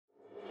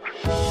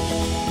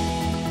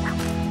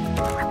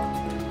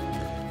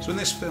So in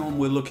this film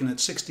we're looking at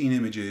 16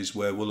 images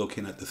where we're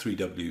looking at the three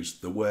W's,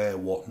 the where,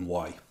 what and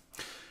why.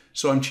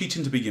 So I'm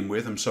cheating to begin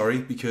with, I'm sorry,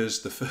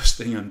 because the first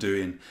thing I'm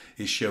doing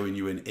is showing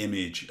you an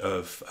image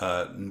of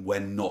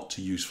when not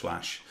to use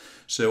flash.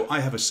 So I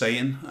have a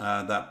saying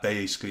that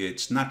basically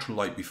it's natural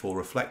light before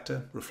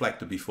reflector,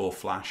 reflector before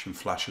flash, and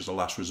flash as a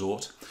last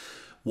resort.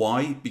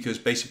 Why? Because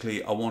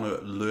basically I want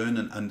to learn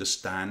and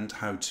understand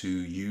how to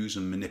use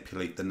and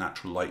manipulate the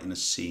natural light in a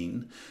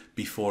scene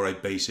before I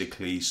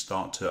basically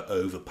start to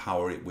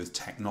overpower it with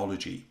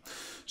technology.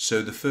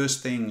 So the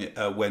first thing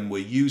when we're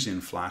using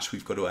flash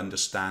we've got to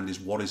understand is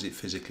what is it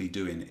physically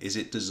doing? Is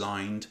it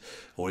designed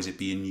or is it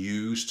being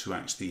used to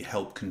actually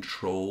help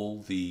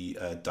control the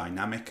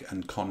dynamic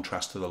and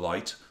contrast to the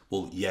light?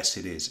 Well, yes,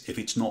 it is. If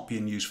it's not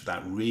being used for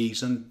that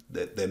reason,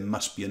 there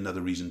must be another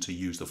reason to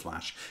use the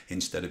flash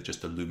instead of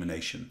just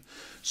illumination.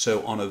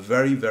 So on a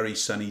very, very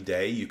sunny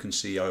day, you can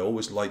see I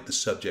always light the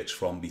subjects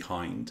from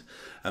behind.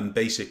 And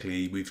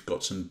basically, we've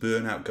got some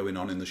burnout going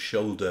on in the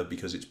shoulder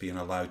because it's being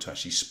allowed to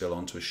actually spill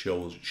onto a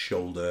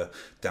shoulder,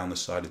 down the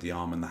side of the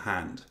arm and the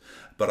hand.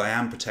 But I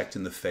am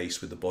protecting the face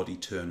with the body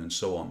turn and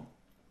so on.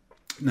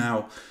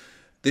 Now,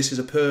 this is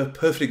a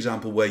perfect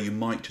example where you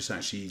might just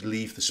actually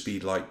leave the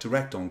Speedlite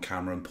direct on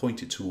camera and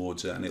point it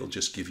towards it and it'll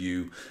just give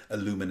you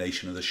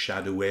illumination of the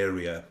shadow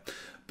area.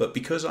 But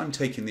because I'm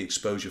taking the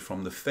exposure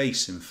from the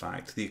face, in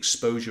fact, the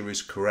exposure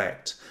is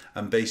correct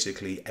and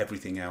basically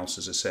everything else,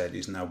 as I said,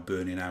 is now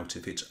burning out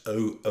if it's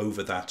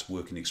over that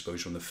working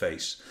exposure on the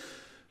face.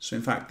 So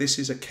in fact, this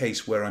is a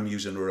case where I'm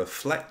using a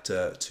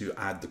reflector to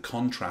add the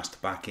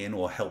contrast back in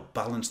or help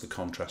balance the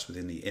contrast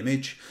within the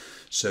image.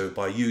 So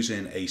by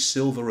using a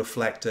silver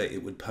reflector,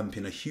 it would pump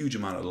in a huge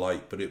amount of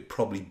light, but it would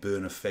probably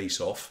burn her face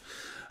off.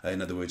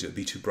 In other words, it would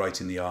be too bright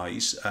in the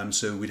eyes.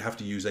 So we'd have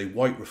to use a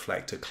white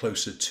reflector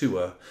closer to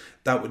her.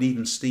 That would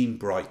even seem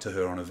bright to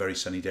her on a very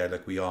sunny day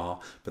like we are,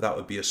 but that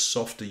would be a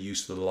softer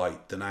use of the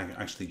light than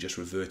actually just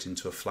reverting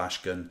to a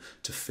flash gun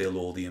to fill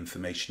all the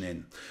information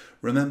in.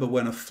 Remember,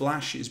 when a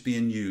flash is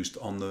being used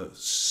on the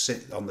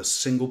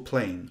single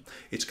plane,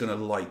 it's going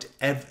to light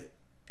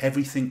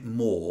everything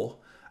more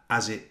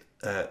as it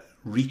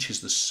reaches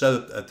the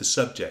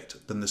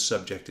subject than the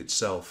subject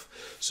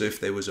itself. So if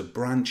there was a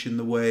branch in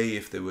the way,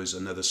 if there was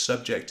another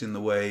subject in the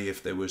way,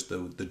 if there was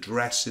the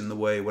dress in the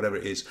way, whatever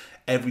it is,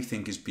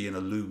 everything is being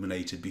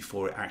illuminated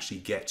before it actually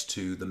gets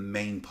to the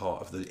main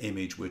part of the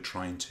image we're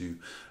trying to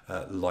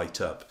light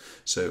up.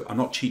 So I'm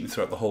not cheating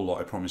throughout the whole lot,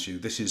 I promise you.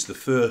 This is the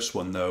first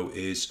one though,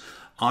 is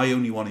I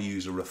only want to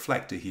use a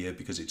reflector here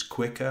because it's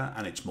quicker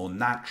and it's more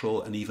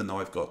natural, and even though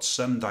I've got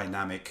some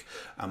dynamic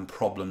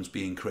problems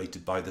being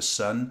created by the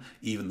sun,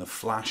 even the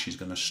flash is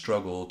going to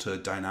struggle to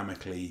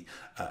dynamically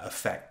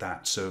affect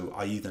that. So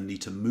I either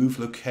need to move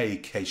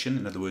location,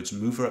 in other words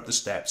move her up the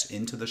steps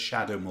into the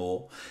shadow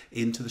more,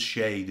 into the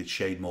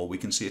shade more. We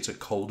can see it's a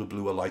colder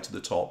bluer light at the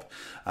top,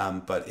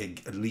 but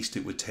at least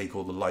it would take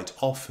all the light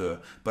off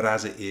her. But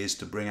as it is,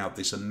 to bring out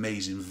this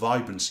amazing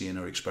vibrancy in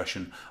her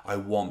expression, I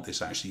want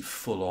this actually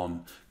full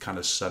on kind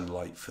of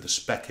sunlight for the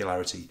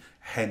specularity.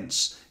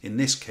 Hence, in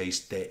this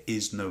case, there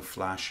is no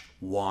flash.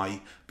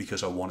 Why?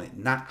 Because I want it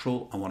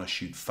natural, I want to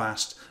shoot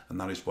fast, and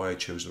that is why I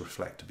chose the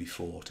reflector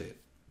before it.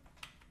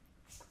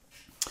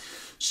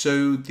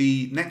 So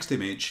the next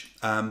image,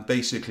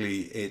 basically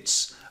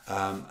it's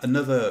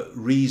another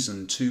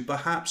reason to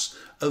perhaps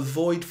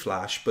avoid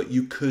flash, but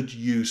you could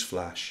use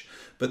flash.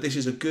 But this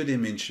is a good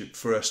image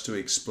for us to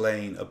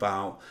explain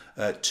about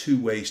two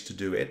ways to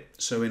do it.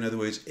 So in other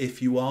words,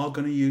 if you are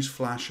going to use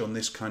flash on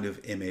this kind of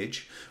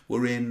image,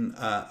 we're in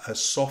a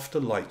softer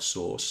light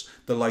source.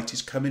 The light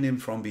is coming in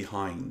from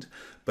behind.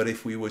 But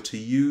if we were to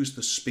use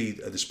the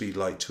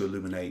Speedlite to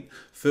illuminate,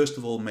 first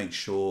of all, make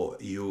sure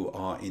you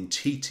are in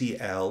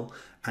TTL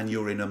and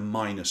you're in a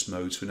minus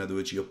mode. So in other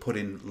words, you're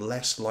putting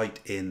less light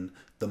in,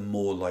 the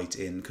more light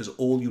in, because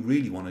all you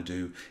really want to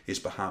do is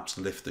perhaps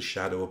lift the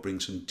shadow or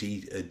bring some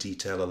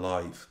detail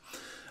alive.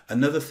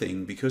 Another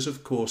thing, because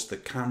of course the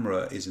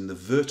camera is in the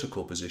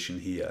vertical position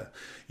here,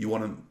 you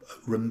want to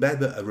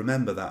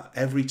remember that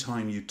every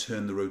time you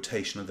turn the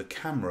rotation of the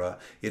camera,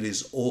 it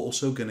is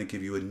also going to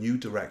give you a new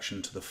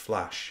direction to the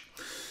flash.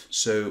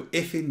 So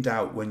if in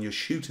doubt when you're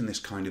shooting this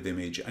kind of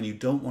image and you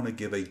don't want to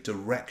give a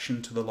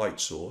direction to the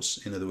light source,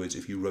 in other words,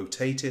 if you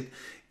rotate it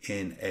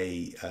in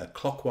a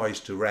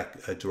clockwise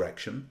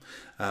direction,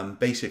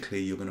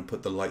 basically you're going to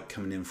put the light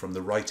coming in from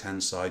the right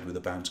hand side with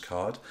a bounce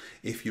card.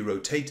 If you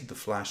rotated the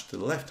flash to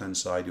the left hand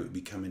side, it would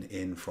be coming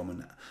in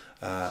from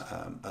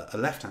a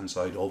left hand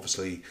side.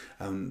 Obviously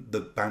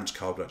the bounce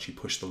card would actually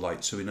push the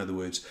light. So in other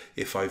words,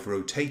 if I've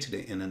rotated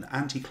it in an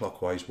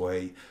anti-clockwise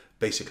way,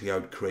 basically I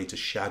would create a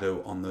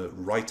shadow on the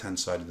right hand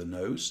side of the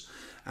nose,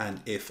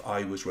 and if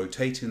I was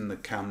rotating the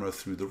camera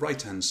through the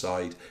right hand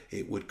side,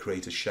 it would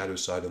create a shadow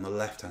side on the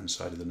left hand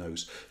side of the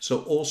nose.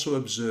 So also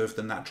observe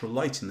the natural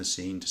light in the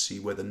scene to see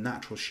where the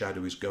natural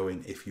shadow is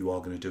going if you are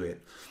going to do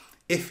it.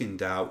 If in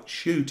doubt,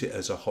 shoot it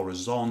as a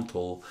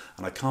horizontal,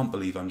 and I can't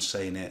believe I'm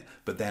saying it,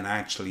 but then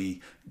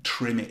actually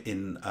trim it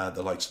in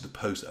the lights of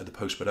the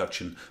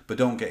post-production. But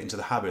don't get into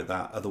the habit of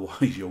that,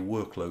 otherwise your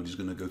workload is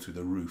going to go through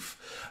the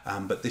roof.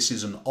 But this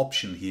is an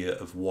option here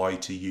of why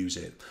to use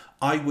it.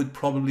 I would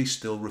probably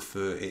still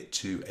refer it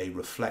to a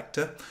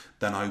reflector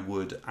than I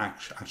would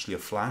actually a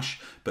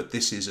flash, but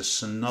this is a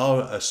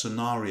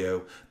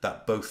scenario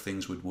that both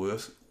things would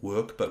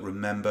work, but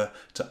remember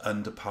to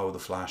underpower the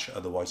flash,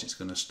 otherwise it's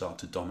going to start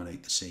to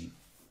dominate the scene.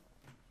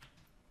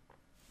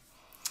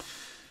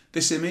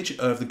 This image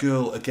of the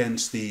girl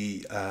against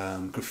the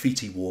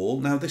graffiti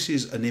wall. Now this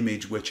is an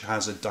image which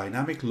has a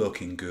dynamic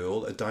looking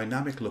girl, a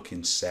dynamic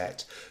looking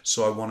set,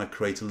 so I want to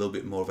create a little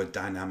bit more of a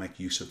dynamic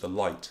use of the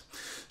light.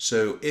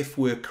 So if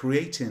we're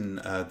creating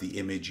the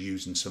image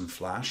using some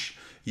flash,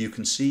 you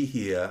can see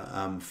here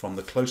from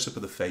the close-up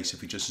of the face,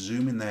 if we just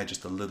zoom in there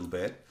just a little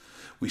bit,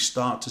 we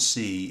start to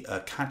see a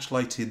catch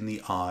light in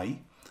the eye,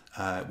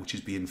 which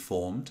is being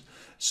formed.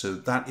 So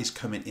that is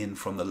coming in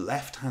from the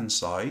left-hand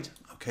side.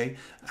 Okay,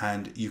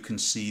 and you can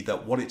see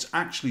that what it's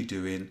actually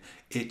doing,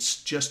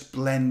 it's just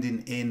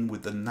blending in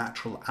with the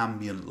natural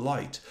ambient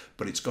light,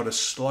 but it's got a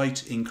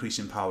slight increase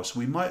in power. So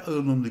we might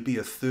only be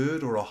a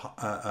third or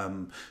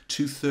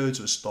 2/3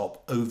 of a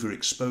stop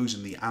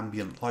overexposing the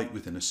ambient light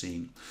within a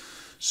scene.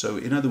 So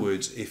in other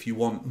words, if you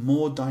want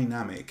more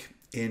dynamic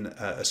in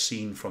a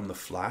scene from the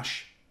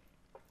flash,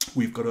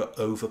 we've got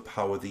to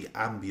overpower the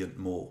ambient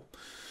more.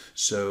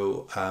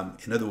 So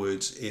in other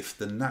words, if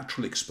the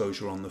natural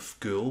exposure on the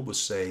girl was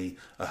say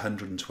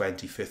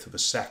 125th of a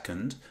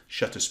second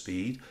shutter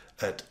speed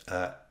at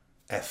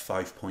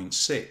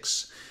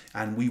f5.6,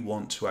 and we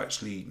want to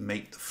actually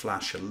make the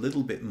flash a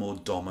little bit more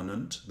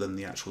dominant than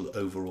the actual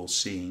overall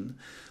scene,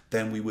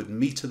 then we would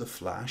meter the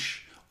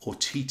flash or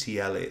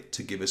TTL it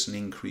to give us an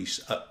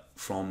increase up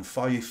from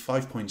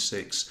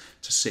 5.6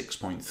 to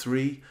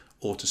 6.3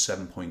 or to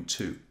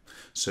 7.2.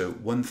 So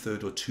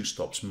 1/3 or 2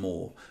 stops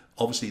more.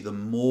 Obviously, the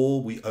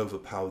more we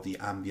overpower the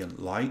ambient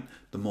light,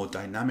 the more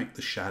dynamic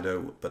the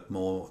shadow, but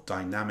more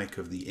dynamic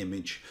of the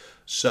image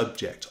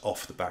subject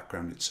off the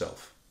background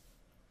itself.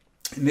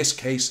 In this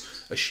case,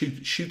 a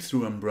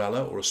shoot-through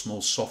umbrella or a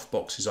small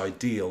softbox is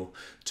ideal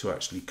to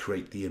actually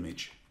create the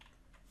image.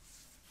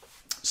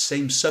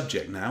 Same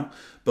subject now,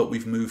 but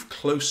we've moved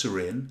closer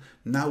in.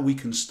 Now we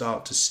can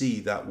start to see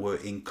that we're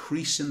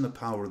increasing the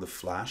power of the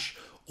flash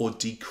or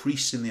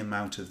decreasing the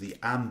amount of the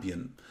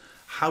ambient.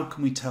 How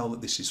can we tell that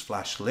this is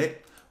flash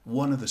lit?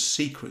 One of the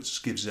secrets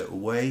gives it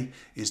away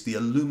is the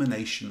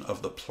illumination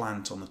of the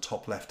plant on the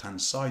top left hand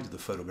side of the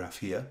photograph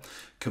here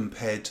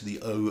compared to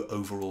the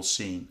overall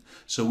scene.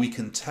 So we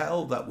can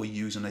tell that we're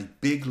using a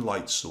big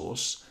light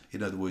source.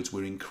 In other words,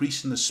 we're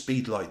increasing the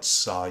Speedlite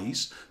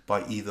size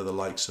by either the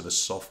likes of a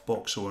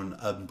softbox or an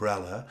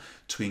umbrella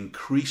to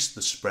increase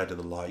the spread of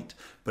the light,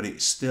 but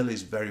it still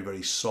is very,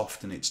 very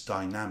soft and it's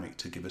dynamic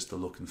to give us the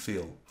look and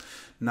feel.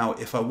 Now,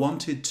 if I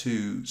wanted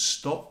to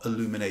stop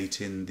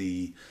illuminating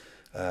the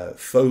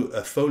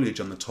foliage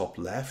on the top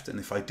left, and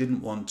if I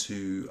didn't want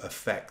to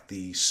affect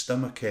the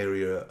stomach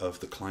area of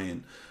the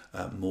client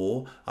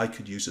more, I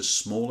could use a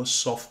smaller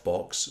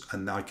softbox,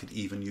 and I could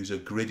even use a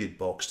gridded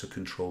box to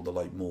control the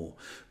light more.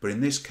 But in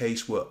this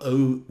case, we're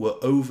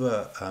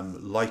over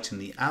lighting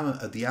the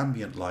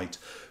ambient light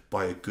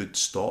by a good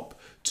stop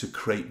to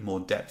create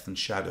more depth and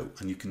shadow,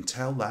 and you can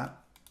tell that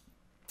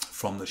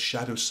from the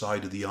shadow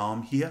side of the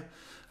arm here.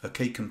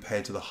 Okay,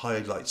 compared to the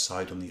highlight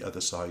side on the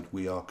other side,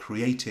 we are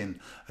creating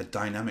a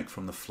dynamic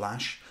from the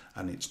flash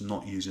and it's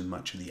not using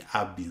much of the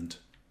ambient.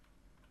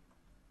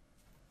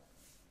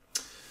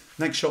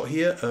 Next shot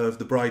here of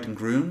the bride and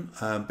groom.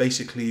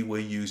 Basically we're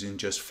using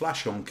just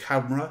flash on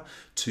camera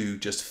to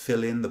just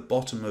fill in the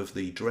bottom of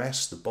the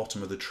dress, the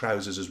bottom of the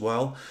trousers as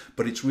well,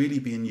 but it's really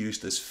being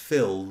used as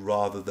fill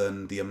rather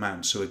than the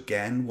amount. So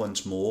again,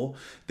 once more,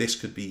 this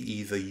could be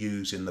either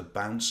used in the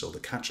bounce or the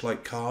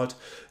catchlight card.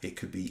 It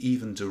could be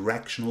even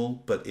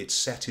directional, but its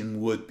setting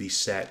would be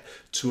set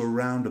to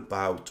around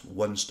about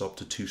 1 stop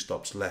to 2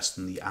 stops less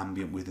than the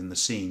ambient within the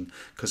scene,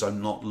 because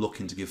I'm not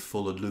looking to give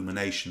full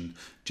illumination,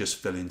 just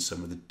fill in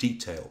some of the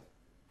detail.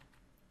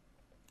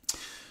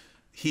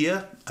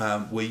 Here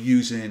we're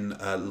using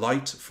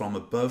light from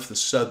above the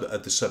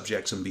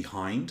subjects and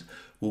behind.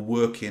 We're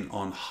working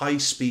on high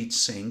speed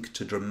sync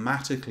to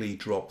dramatically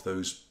drop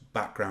those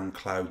background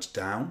clouds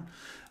down,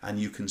 and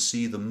you can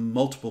see the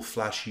multiple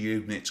flash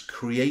units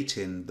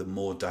creating the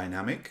more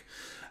dynamic.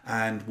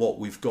 And what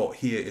we've got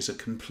here is a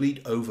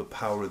complete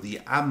overpower of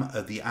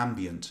the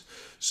ambient.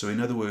 So in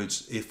other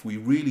words, if we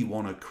really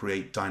want to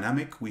create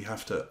dynamic, we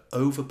have to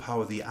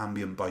overpower the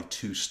ambient by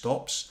 2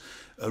 stops.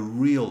 A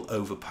real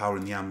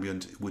overpowering the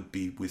ambient would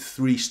be with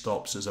 3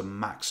 stops as a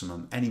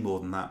maximum. Any more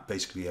than that,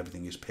 basically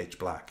everything is pitch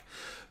black.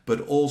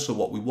 But also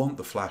what we want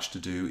the flash to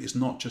do is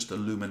not just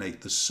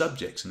illuminate the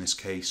subjects in this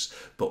case,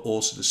 but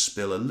also to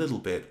spill a little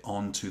bit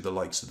onto the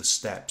likes of the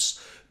steps,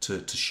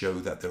 to show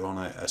that they're on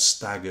a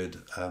staggered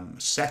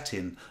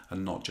setting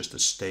and not just a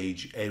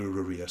stage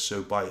area.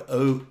 So by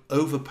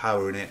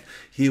overpowering it,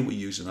 here we're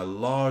using a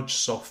large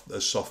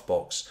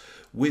softbox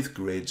with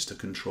grids to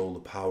control the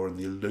power and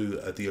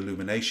the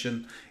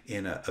illumination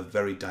in a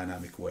very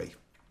dynamic way.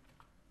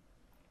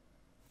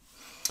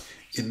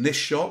 In this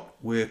shot,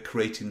 we're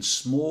creating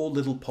small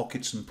little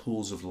pockets and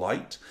pools of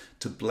light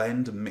to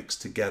blend and mix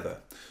together.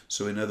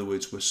 So in other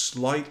words, we're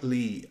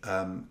slightly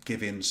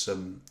giving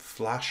some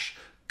flash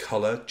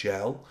color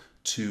gel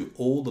to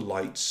all the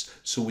lights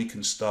so we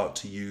can start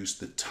to use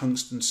the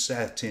tungsten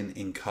setting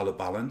in color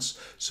balance.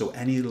 So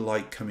any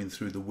light coming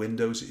through the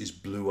windows is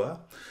bluer.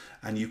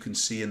 And you can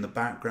see in the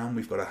background,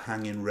 we've got a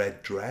hanging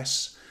red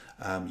dress.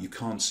 You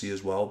can't see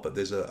as well, but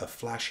there's a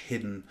flash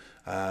hidden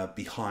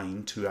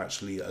behind to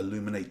actually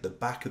illuminate the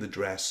back of the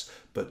dress,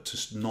 but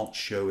to not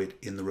show it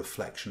in the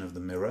reflection of the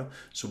mirror.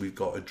 So we've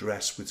got a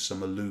dress with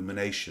some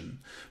illumination,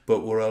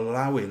 but we're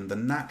allowing the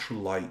natural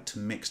light to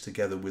mix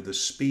together with the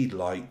speed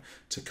light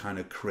to kind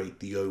of create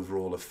the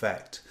overall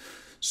effect.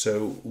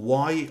 So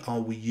why are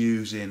we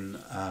using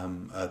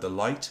the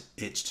light?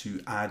 It's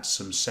to add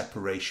some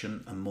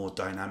separation and more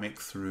dynamic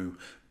through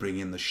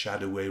bringing the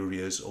shadow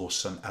areas or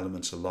some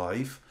elements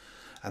alive.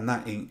 And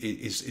that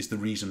is the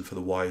reason for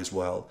the why as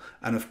well.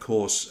 And of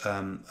course,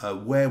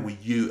 where we're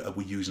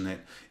using it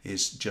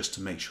is just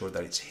to make sure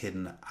that it's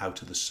hidden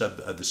out of the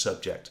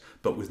subject,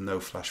 but with no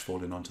flash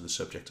falling onto the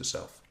subject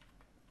itself.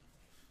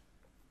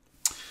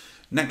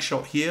 Next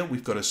shot here,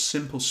 we've got a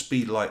simple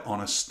speed light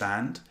on a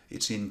stand.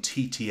 It's in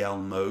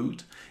TTL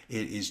mode.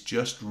 It is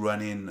just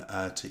running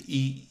to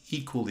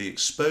equal the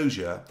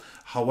exposure.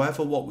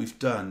 However, what we've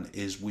done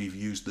is we've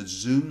used the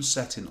zoom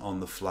setting on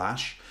the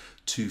flash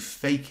to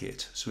fake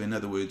it. So in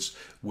other words,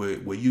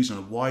 we're using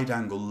a wide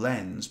angle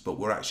lens, but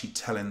we're actually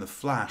telling the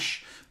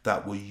flash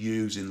that we're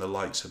using the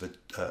likes of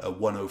a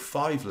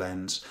 105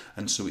 lens,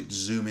 and so it's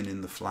zooming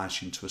in the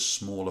flash into a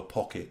smaller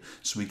pocket,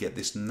 so we get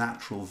this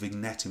natural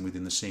vignetting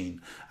within the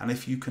scene. And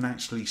if you can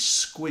actually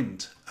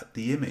squint at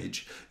the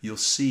image, you'll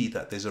see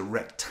that there's a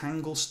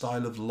rectangle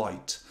style of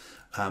light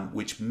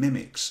which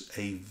mimics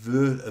a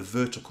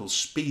vertical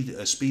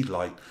speed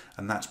light,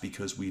 and that's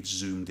because we've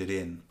zoomed it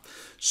in.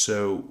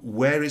 So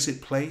where is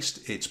it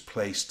placed? It's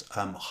placed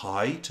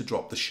high to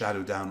drop the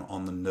shadow down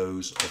on the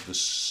nose of the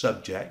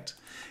subject.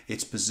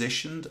 It's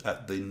positioned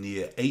at the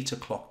near 8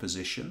 o'clock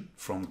position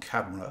from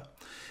camera.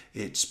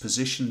 It's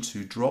positioned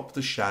to drop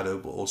the shadow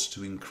but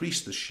also to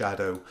increase the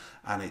shadow,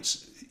 and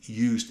it's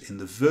used in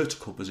the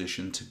vertical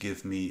position to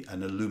give me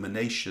an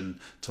illumination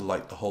to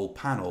light the whole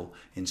panel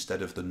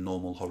instead of the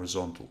normal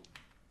horizontal.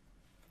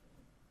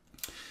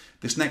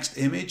 This next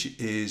image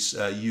is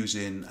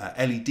using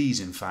LEDs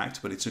in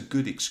fact, but it's a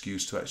good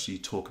excuse to actually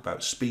talk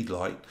about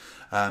Speedlight.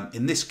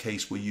 In this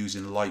case, we're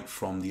using light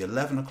from the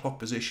 11 o'clock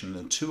position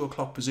and 2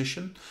 o'clock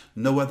position.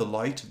 No other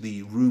light.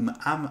 The room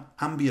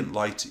ambient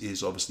light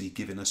is obviously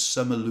giving us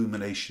some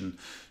illumination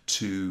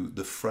to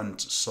the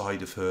front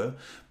side of her,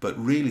 but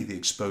really the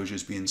exposure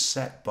is being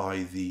set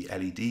by the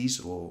LEDs,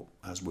 or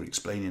as we're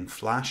explaining,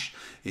 flash.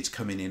 It's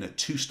coming in at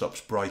 2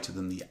 stops brighter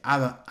than the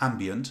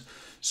ambient.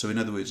 So in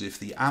other words, if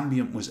the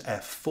ambient was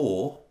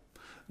f4,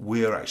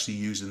 we're actually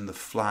using the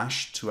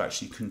flash to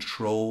actually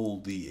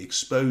control the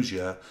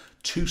exposure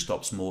 2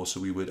 stops more, so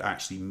we would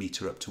actually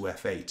meter up to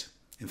f8.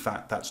 In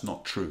fact, that's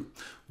not true.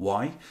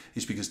 Why?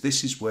 It's because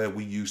this is where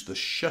we use the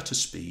shutter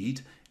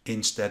speed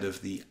instead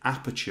of the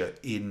aperture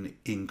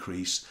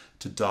increase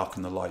to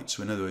darken the light.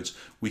 So in other words,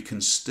 we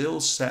can still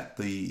set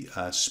the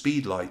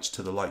speed lights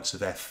to the likes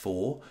of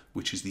f4,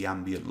 which is the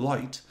ambient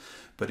light,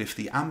 but if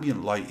the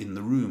ambient light in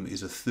the room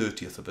is a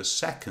 30th of a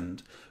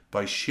second,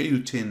 by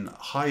shooting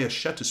higher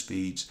shutter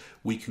speeds,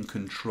 we can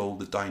control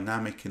the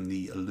dynamic in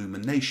the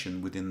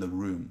illumination within the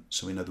room.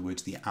 So in other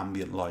words, the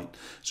ambient light.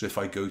 So if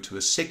I go to a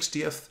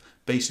 60th,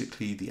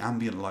 basically the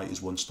ambient light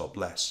is 1 stop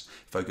less.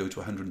 If I go to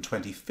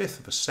 125th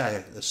of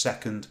a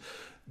second,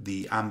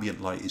 the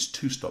ambient light is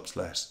 2 stops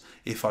less.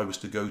 If I was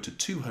to go to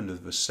 200th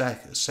of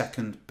a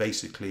second,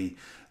 basically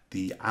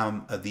the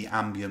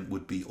ambient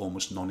would be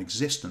almost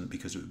non-existent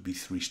because it would be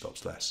 3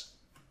 stops less.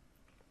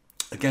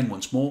 Again,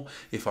 once more,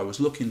 if I was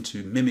looking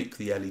to mimic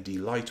the LED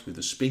light with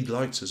the speed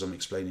lights, as I'm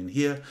explaining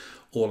here,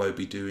 all I'd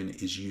be doing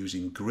is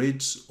using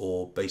grids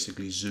or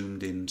basically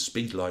zoomed in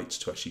speed lights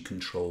to actually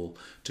control,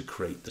 to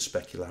create the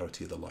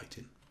specularity of the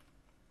lighting.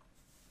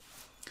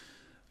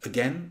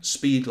 Again,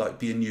 speed light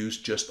being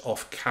used just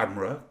off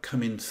camera,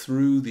 coming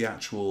through the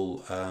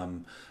actual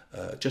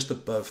just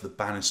above the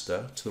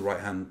banister to the right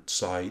hand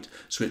side,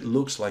 so it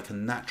looks like a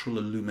natural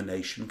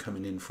illumination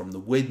coming in from the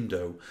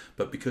window.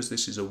 But because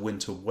this is a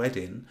winter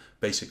wedding,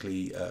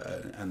 basically,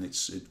 and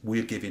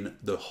we're giving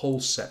the whole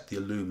set the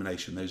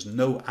illumination. There's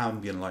no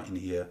ambient light in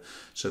here,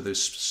 so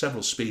there's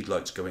several speed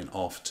lights going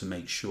off to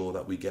make sure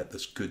that we get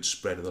this good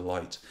spread of the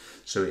light.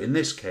 So in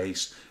this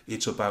case,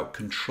 it's about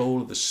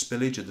control of the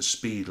spillage of the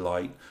speed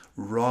light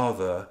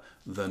rather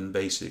than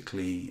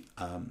basically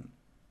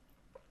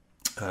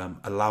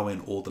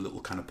allowing all the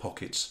little kind of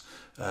pockets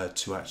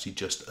to actually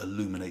just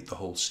illuminate the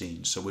whole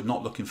scene. So we're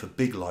not looking for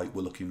big light,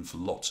 we're looking for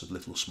lots of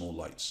little small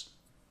lights.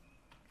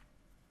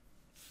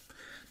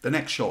 The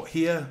next shot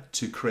here,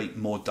 to create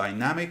more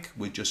dynamic,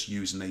 we're just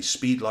using a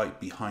speedlight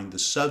behind the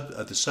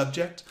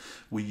subject.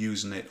 We're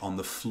using it on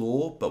the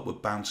floor, but we're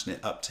bouncing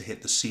it up to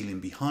hit the ceiling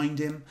behind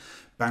him,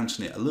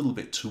 bouncing it a little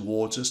bit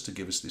towards us to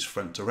give us this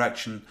front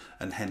direction,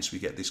 and hence we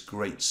get this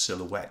great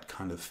silhouette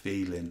kind of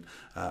feeling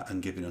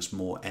and giving us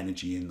more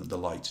energy in the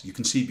light. You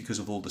can see because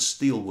of all the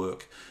steel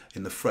work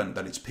in the front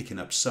that it's picking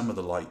up some of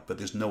the light, but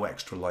there's no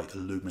extra light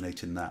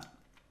illuminating that.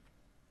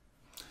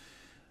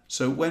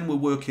 So when we're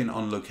working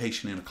on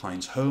location in a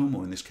client's home,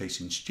 or in this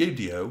case in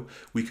studio,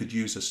 we could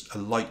use a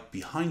light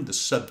behind the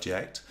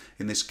subject,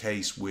 in this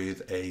case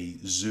with a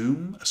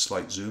zoom, a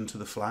slight zoom to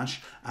the flash,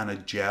 and a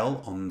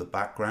gel on the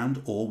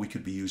background, or we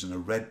could be using a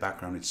red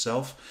background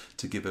itself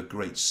to give a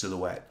great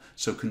silhouette.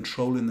 So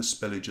controlling the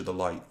spillage of the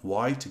light.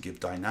 Why? To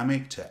give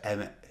dynamic,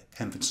 to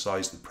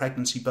emphasize the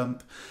pregnancy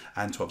bump,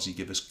 and to obviously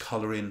give us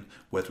colouring,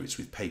 whether it's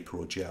with paper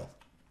or gel.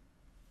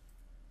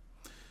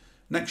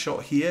 Next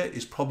shot here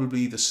is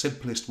probably the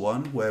simplest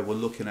one, where we're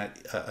looking at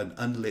an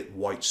unlit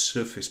white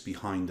surface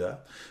behind her,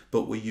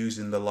 but we're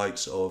using the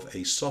lights of a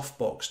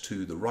softbox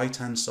to the right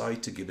hand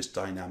side to give us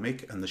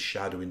dynamic, and the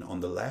shadowing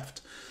on the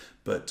left.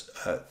 But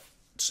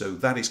so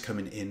that is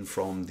coming in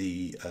from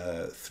the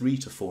 3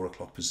 to 4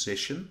 o'clock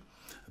position,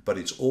 but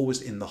it's always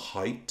in the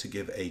height to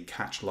give a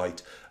catch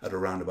light at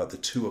around about the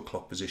 2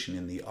 o'clock position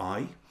in the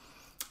eye.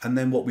 And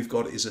then what we've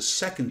got is a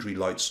secondary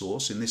light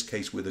source, in this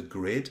case with a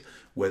grid,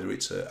 whether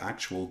it's an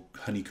actual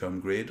honeycomb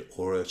grid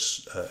or a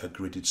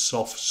gridded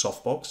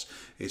softbox,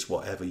 it's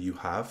whatever you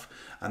have.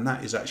 And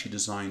that is actually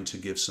designed to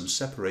give some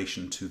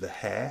separation to the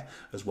hair,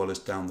 as well as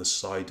down the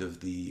side of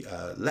the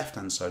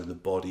left-hand side of the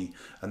body.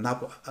 And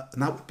that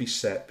would be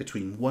set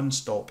between 1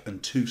 stop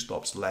and 2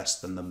 stops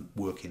less than the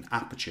working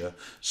aperture,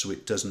 so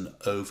it doesn't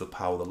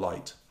overpower the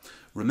light.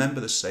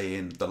 Remember the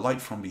saying, the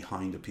light from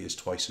behind appears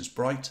twice as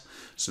bright.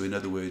 So in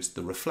other words,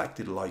 the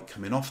reflected light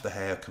coming off the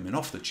hair, coming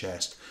off the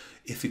chest,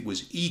 if it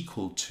was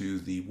equal to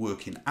the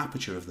working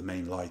aperture of the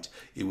main light,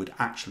 it would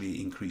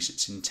actually increase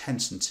its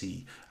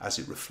intensity as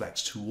it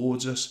reflects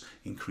towards us,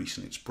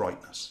 increasing its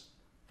brightness.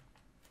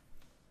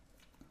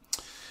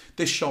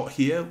 This shot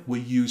here,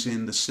 we're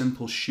using the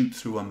simple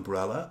shoot-through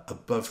umbrella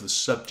above the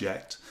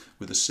subject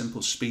with a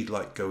simple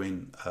speedlight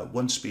going,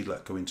 one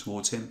speedlight going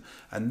towards him,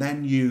 and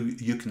then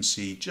you can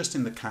see just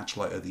in the catch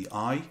light of the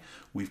eye,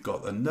 we've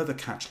got another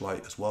catch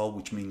light as well,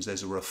 which means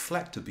there's a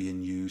reflector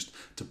being used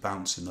to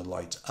bounce in the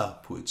light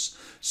upwards.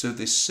 So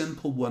this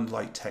simple one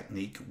light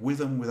technique,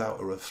 with and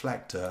without a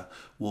reflector,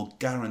 will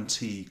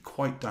guarantee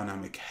quite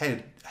dynamic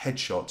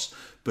headshots,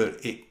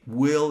 but it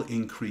will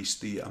increase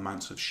the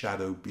amounts of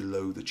shadow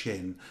below the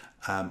chin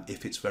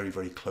if it's very,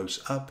 very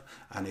close up,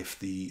 and if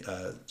the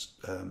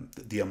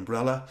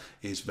umbrella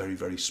is very,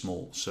 very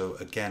small. So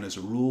again, as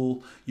a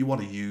rule, you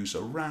want to use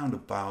around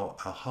about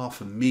a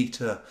 ½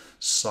 meter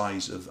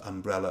size of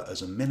umbrella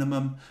as a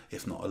minimum,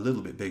 if not a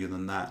little bit bigger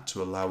than that,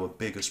 to allow a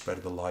bigger spread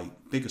of the light.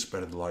 Bigger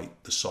spread of the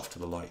light, the softer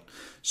the light.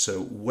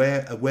 So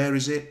where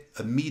is it?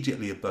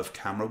 Immediately above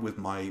camera, with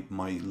my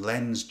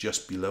lens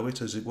just below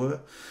it, as it were.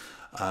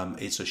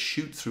 It's a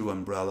shoot-through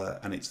umbrella,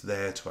 and it's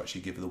there to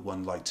actually give it the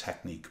one light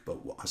technique. But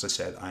as I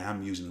said, I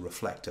am using a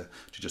reflector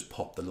to just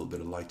pop the little bit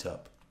of light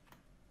up.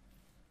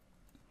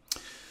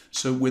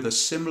 So with a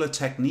similar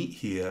technique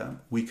here,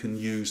 we can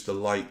use the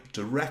light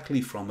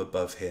directly from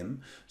above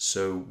him.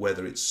 So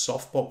whether it's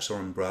softbox or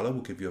umbrella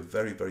will give you a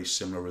very, very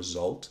similar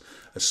result.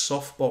 A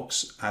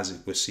softbox, as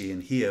we're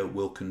seeing here,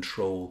 will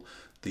control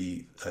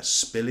the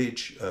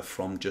spillage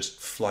from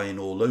just flying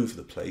all over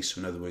the place.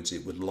 So in other words,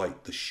 it would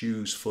light the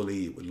shoes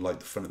fully, it would light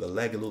the front of the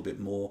leg a little bit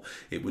more,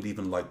 it would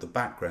even light the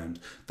background.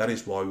 That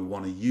is why we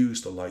want to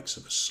use the likes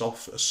of a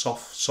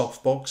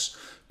softbox,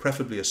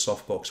 preferably a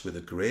softbox with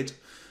a grid.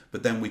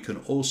 But then we can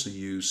also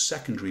use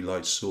secondary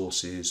light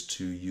sources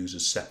to use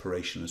as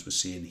separation, as we're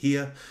seeing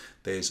here.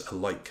 There's a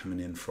light coming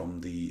in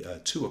from the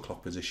 2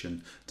 o'clock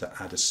position to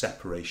add a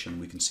separation.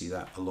 We can see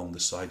that along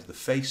the side of the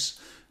face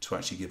to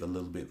actually give a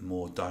little bit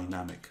more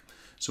dynamic.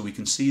 So we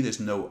can see there's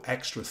no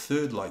extra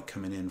third light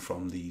coming in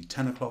from the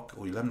 10 o'clock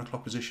or 11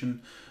 o'clock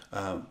position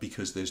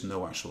because there's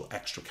no actual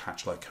extra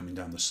catch light coming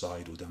down the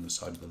side or down the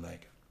side of the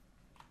leg.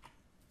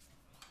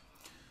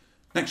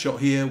 Next shot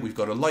here, we've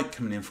got a light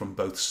coming in from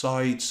both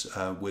sides.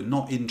 We're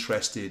not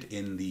interested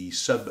in the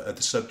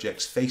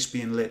subject's face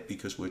being lit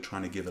because we're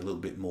trying to give a little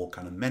bit more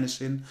kind of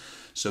menacing.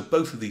 So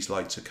both of these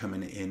lights are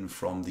coming in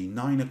from the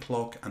 9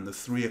 o'clock and the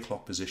 3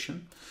 o'clock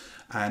position.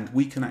 And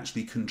we can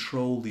actually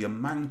control the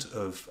amount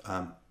of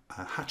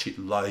hatchet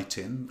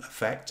lighting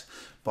effect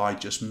by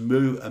just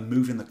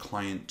moving the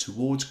client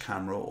towards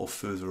camera or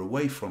further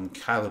away from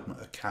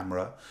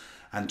camera,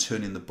 and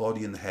turning the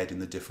body and the head in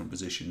the different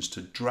positions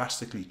to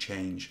drastically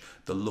change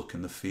the look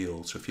and the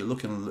feel. So if you're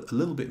looking a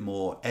little bit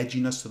more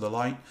edginess to the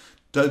light,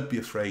 don't be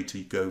afraid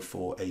to go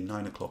for a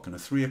 9 o'clock and a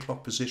 3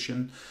 o'clock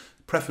position,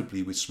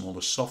 preferably with smaller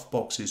soft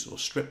boxes or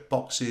strip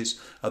boxes,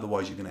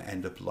 otherwise you're going to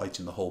end up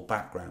lighting the whole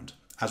background.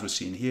 As we're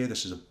seeing here,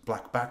 this is a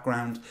black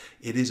background.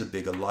 It is a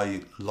bigger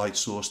light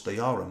source. They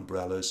are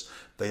umbrellas.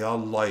 They are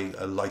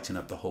lighting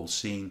up the whole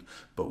scene,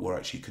 but we're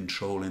actually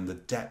controlling the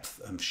depth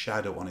and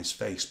shadow on his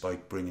face by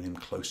bringing him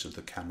closer to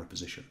the camera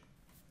position.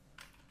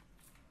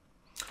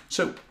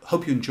 So,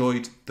 hope you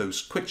enjoyed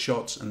those quick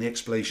shots and the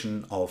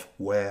explanation of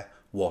where,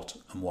 what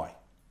and why.